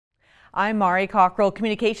I'm Mari Cockrell,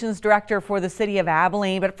 Communications Director for the City of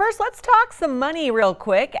Abilene. But first, let's talk some money real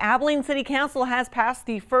quick. Abilene City Council has passed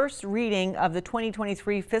the first reading of the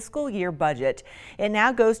 2023 fiscal year budget. It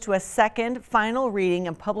now goes to a second final reading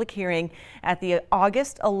and public hearing at the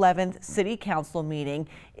August 11th City Council meeting.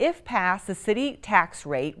 If passed, the city tax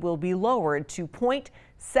rate will be lowered to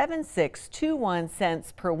 0.7621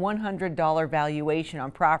 cents per $100 valuation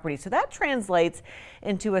on property. So that translates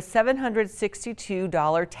into a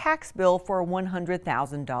 $762 tax bill for a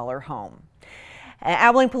 $100,000 home.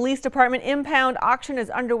 Abilene Police Department impound auction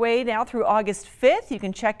is underway now through August 5th. You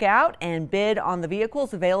can check out and bid on the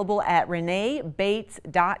vehicles available at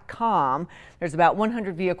reneebates.com. There's about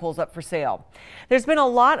 100 vehicles up for sale. There's been a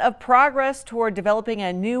lot of progress toward developing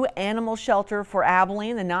a new animal shelter for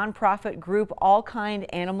Abilene. The nonprofit group All Kind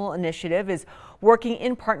Animal Initiative is working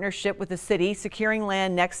in partnership with the city, securing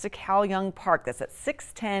land next to Cal Young Park. That's at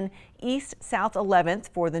 610 East South 11th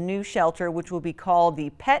for the new shelter, which will be called the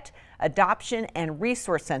Pet Adoption and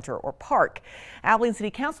Resource Center, or PARC. Abilene City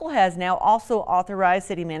Council has now also authorized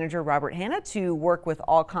City Manager Robert Hanna to work with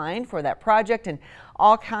All Kind for that project, and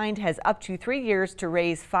All Kind has up to 3 years to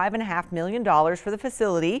raise $5.5 million for the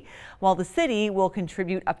facility, while the city will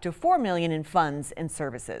contribute up to $4 million in funds and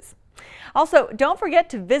services. Also, don't forget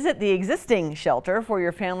to visit the existing shelter for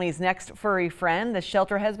your family's next furry friend. The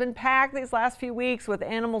shelter has been packed these last few weeks with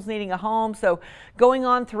animals needing a home. So going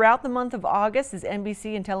on throughout the month of August is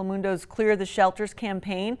NBC and Telemundo's Clear the Shelters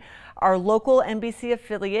campaign. Our local NBC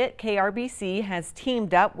affiliate, KRBC, has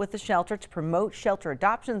teamed up with the shelter to promote shelter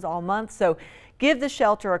adoptions all month. So give the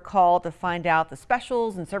shelter a call to find out the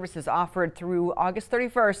specials and services offered through August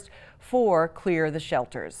 31st for Clear the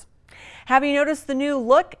Shelters. Have you noticed the new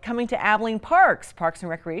look coming to Abilene parks? Parks and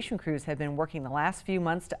Recreation crews have been working the last few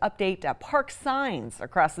months to update park signs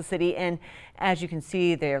across the city, and as you can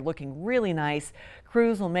see, they're looking really nice.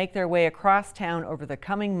 Crews will make their way across town over the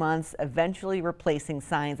coming months, eventually replacing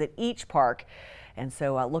signs at each park, and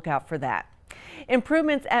so look out for that.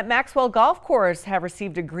 Improvements at Maxwell Golf Course have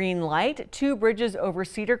received a green light. 2 bridges over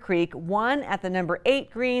Cedar Creek, one at the number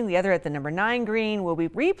 8 green, the other at the number 9 green, will be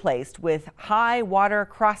replaced with high water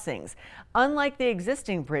crossings. Unlike the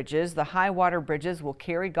existing bridges, the high water bridges will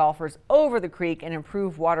carry golfers over the creek and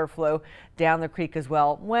improve water flow down the creek as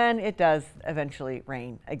well when it does eventually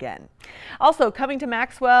rain again. Also coming to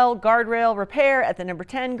Maxwell, guardrail repair at the number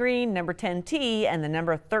 10 green, number 10 tee, and the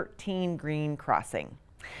number 13 green crossing.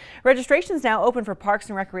 Registration is now open for Parks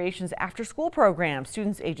and Recreation's after-school program.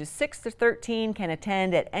 Students ages 6 to 13 can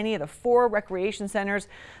attend at any of the 4 recreation centers.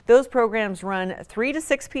 Those programs run 3 to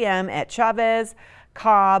 6 p.m. at Chavez,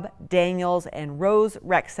 Cobb, Daniels, and Rose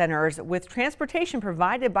Rec Centers, with transportation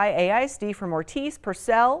provided by AISD from Ortiz,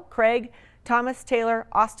 Purcell, Craig, Thomas, Taylor,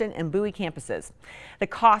 Austin, and Bowie campuses. The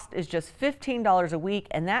cost is just $15 a week,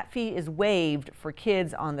 and that fee is waived for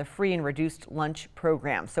kids on the free and reduced lunch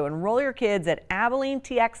program. So enroll your kids at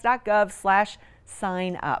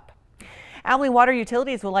abilenetx.gov/sign up. Abilene Water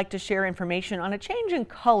Utilities would like to share information on a change in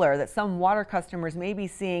color that some water customers may be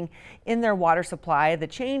seeing in their water supply. The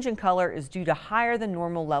change in color is due to higher than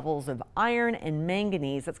normal levels of iron and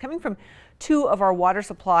manganese that's coming from 2 of our water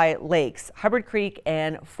supply lakes, Hubbard Creek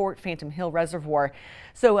and Fort Phantom Hill Reservoir.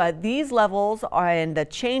 So these levels and the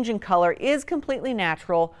change in color is completely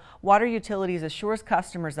natural. Water Utilities assures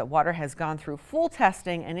customers that water has gone through full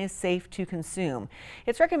testing and is safe to consume.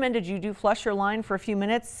 It's recommended you do flush your line for a few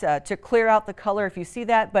minutes to clear out the color if you see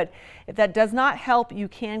that, but if that does not help, you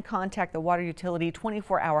can contact the Water Utility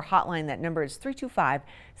 24-hour hotline. That number is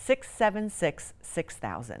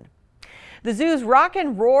 325-676-6000. The zoo's Rock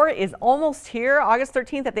and Roar is almost here. August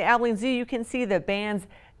 13th at the Abilene Zoo, you can see the bands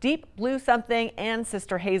Deep Blue Something and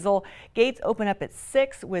Sister Hazel. Gates open up at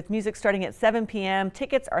 6 with music starting at 7 p.m.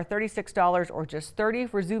 Tickets are $36 or just $30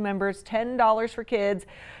 for zoo members, $10 for kids.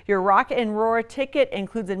 Your Rock and Roar ticket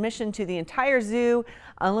includes admission to the entire zoo,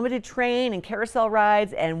 unlimited train and carousel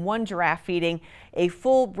rides, and 1 giraffe feeding. A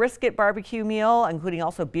full brisket barbecue meal, including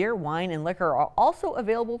also beer, wine, and liquor, are also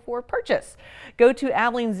available for purchase. Go to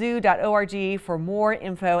abilenezoo.org for more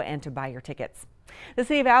info and to buy your tickets. The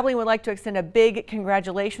City of Abilene would like to extend a big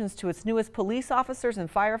congratulations to its newest police officers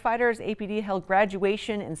and firefighters. APD held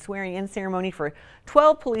graduation and swearing-in ceremony for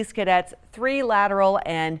 12 police cadets, 3 lateral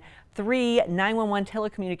and 3 911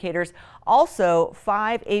 telecommunicators. Also,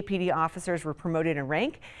 5 APD officers were promoted in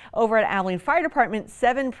rank. Over at Abilene Fire Department,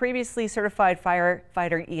 7 previously certified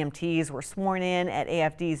firefighter EMTs were sworn in at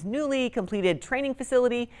AFD's newly completed training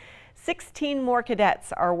facility. 16 more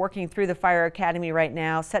cadets are working through the Fire Academy right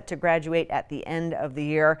now, set to graduate at the end of the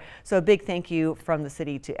year. So a big thank you from the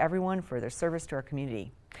city to everyone for their service to our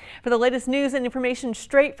community. For the latest news and information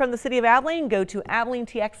straight from the City of Abilene, go to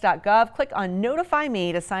AbileneTX.gov. Click on Notify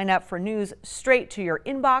Me to sign up for news straight to your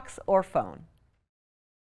inbox or phone.